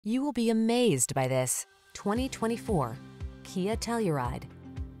You will be amazed by this 2024 Kia Telluride.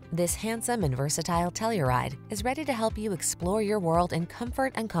 This handsome and versatile Telluride is ready to help you explore your world in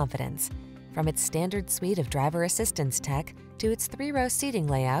comfort and confidence. From its standard suite of driver assistance tech, to its 3-row seating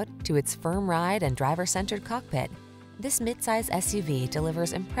layout, to its firm ride and driver-centered cockpit, this midsize SUV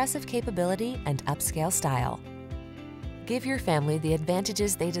delivers impressive capability and upscale style. Give your family the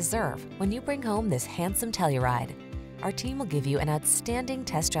advantages they deserve when you bring home this handsome Telluride. Our team will give you an outstanding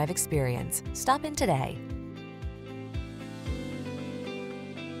test drive experience. Stop in today.